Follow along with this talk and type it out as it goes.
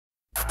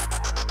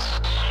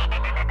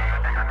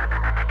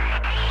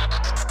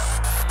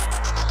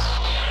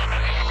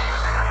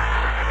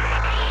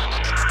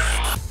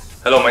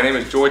Hello, my name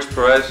is George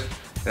Perez,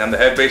 and I'm the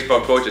head baseball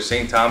coach at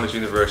St. Thomas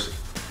University.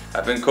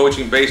 I've been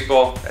coaching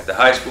baseball at the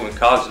high school and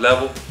college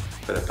level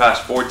for the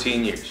past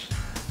 14 years.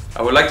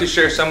 I would like to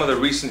share some of the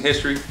recent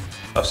history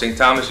of St.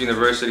 Thomas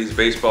University's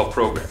baseball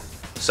program.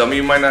 Some of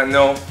you might not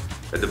know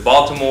that the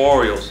Baltimore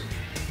Orioles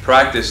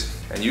practiced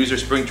and used their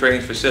spring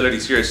training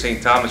facilities here at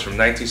St. Thomas from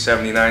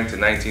 1979 to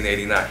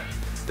 1989.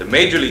 The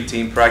Major League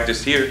team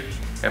practiced here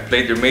and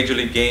played their Major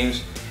League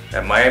games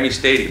at Miami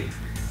Stadium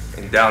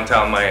in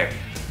downtown Miami.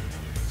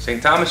 St.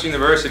 Thomas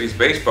University's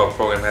baseball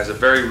program has a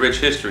very rich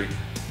history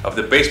of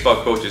the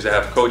baseball coaches that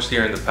have coached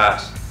here in the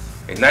past.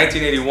 In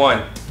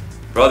 1981,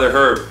 Brother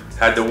Herb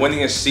had the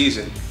winningest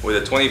season with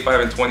a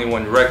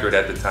 25-21 record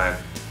at the time,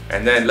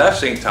 and then left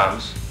St.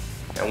 Thomas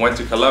and went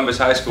to Columbus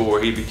High School,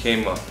 where he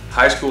became a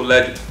high school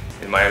legend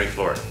in Miami,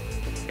 Florida.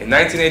 In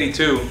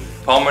 1982,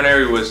 Paul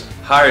Mainieri was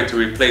hired to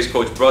replace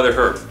Coach Brother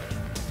Herb.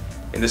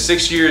 In the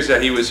 6 years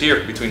that he was here,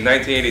 between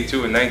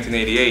 1982 and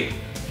 1988,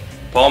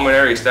 Paul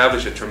Mainieri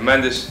established a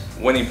tremendous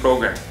winning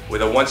program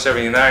with a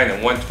 179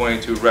 and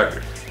 122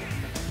 record.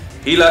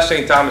 He left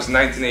St. Thomas in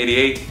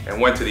 1988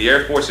 and went to the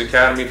Air Force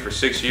Academy for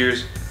 6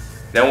 years,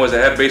 then was the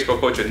head baseball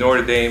coach at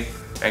Notre Dame,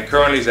 and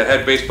currently is the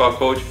head baseball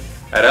coach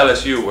at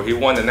LSU, where he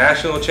won the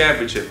national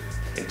championship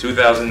in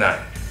 2009.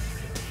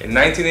 In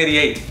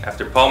 1988,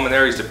 after Paul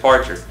Mainieri's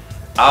departure,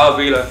 Al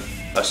Avila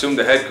assumed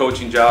the head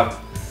coaching job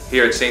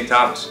here at St.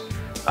 Thomas.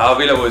 Al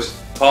Avila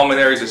was Paul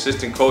Mainieri's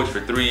assistant coach for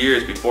 3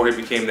 years before he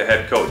became the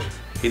head coach.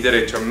 He did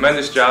a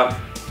tremendous job,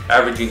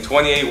 averaging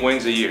 28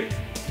 wins a year.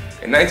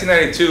 In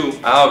 1992,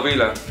 Al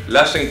Avila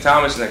left St.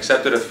 Thomas and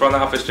accepted a front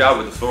office job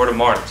with the Florida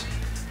Marlins.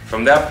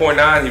 From that point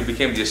on, he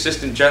became the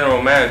assistant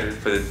general manager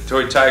for the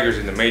Detroit Tigers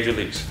in the major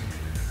leagues.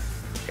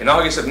 In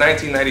August of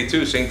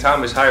 1992, St.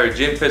 Thomas hired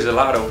Jim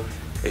Pizzolatto,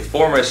 a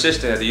former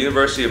assistant at the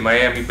University of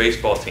Miami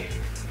baseball team.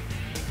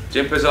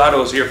 Jim Pizzolatto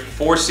was here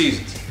for 4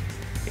 seasons.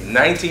 In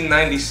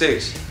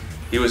 1996,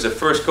 he was the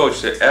first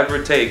coach to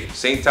ever take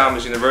St.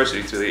 Thomas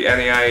University to the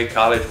NAIA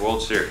College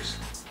World Series.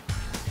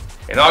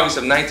 In August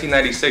of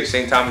 1996,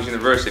 St. Thomas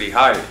University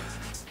hired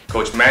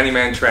Coach Manny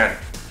Mantrana.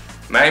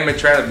 Manny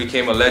Mantrana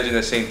became a legend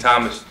at St.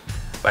 Thomas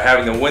by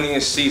having the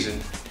winningest season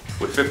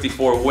with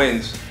 54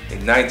 wins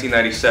in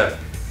 1997.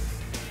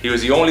 He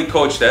was the only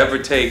coach to ever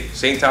take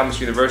St. Thomas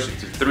University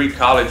to 3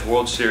 College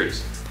World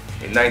Series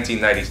in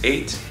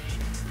 1998,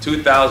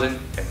 2000,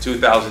 and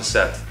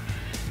 2007.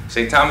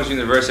 St. Thomas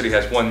University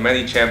has won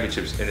many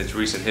championships in its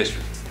recent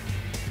history.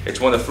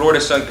 It's won the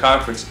Florida Sun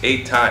Conference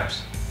 8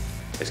 times.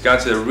 It's gone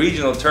to the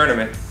regional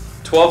tournament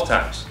 12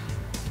 times.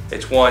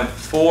 It's won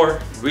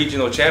 4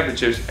 regional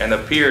championships and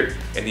appeared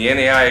in the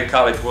NAIA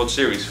College World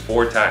Series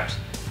 4 times,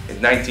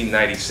 in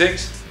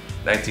 1996,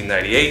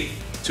 1998,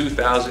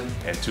 2000,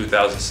 and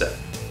 2007.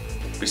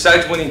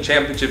 Besides winning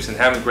championships and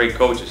having great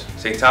coaches,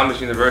 St. Thomas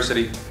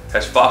University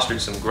has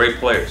fostered some great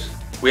players.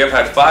 We have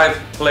had 5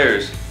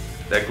 players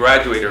that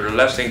graduated or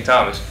left St.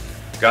 Thomas,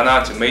 gone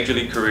on to major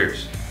league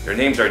careers. Their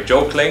names are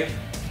Joe Klink,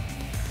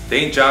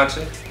 Dane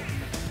Johnson,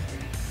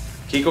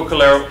 Kiko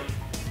Calero,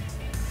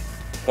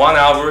 Juan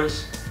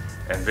Alvarez,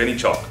 and Vinny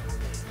Chalk.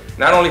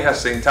 Not only has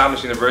St.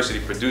 Thomas University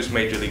produced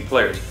major league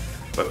players,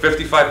 but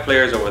 55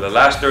 players over the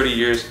last 30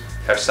 years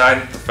have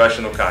signed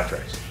professional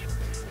contracts.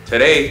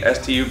 Today,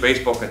 STU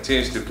baseball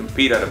continues to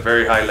compete at a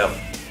very high level.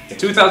 In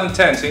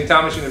 2010, St.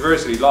 Thomas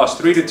University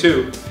lost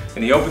 3-2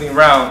 in the opening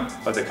round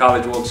of the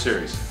College World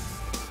Series.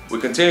 We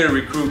continue to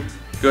recruit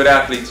good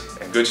athletes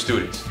and good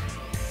students.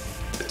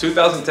 The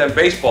 2010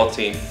 baseball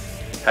team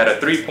had a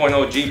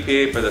 3.0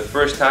 GPA for the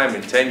first time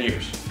in 10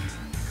 years.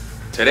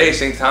 Today,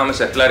 St.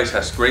 Thomas Athletics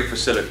has great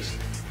facilities.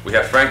 We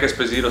have Frank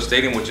Esposito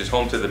Stadium, which is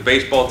home to the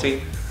baseball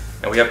team,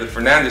 and we have the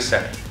Fernandez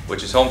Center,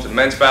 which is home to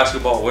men's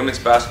basketball, women's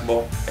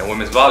basketball, and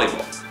women's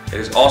volleyball. It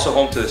is also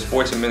home to the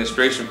sports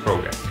administration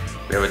program.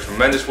 We have a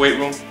tremendous weight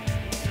room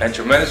and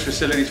tremendous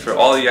facilities for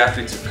all the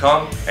athletes to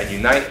come and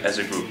unite as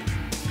a group.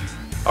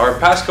 Our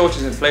past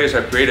coaches and players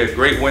have created a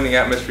great winning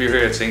atmosphere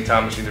here at St.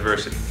 Thomas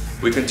University.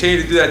 We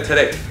continue to do that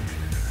today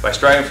by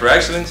striving for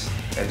excellence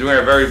and doing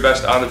our very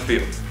best on the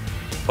field.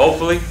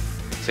 Hopefully,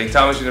 St.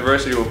 Thomas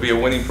University will be a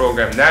winning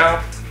program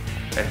now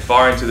and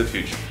far into the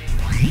future.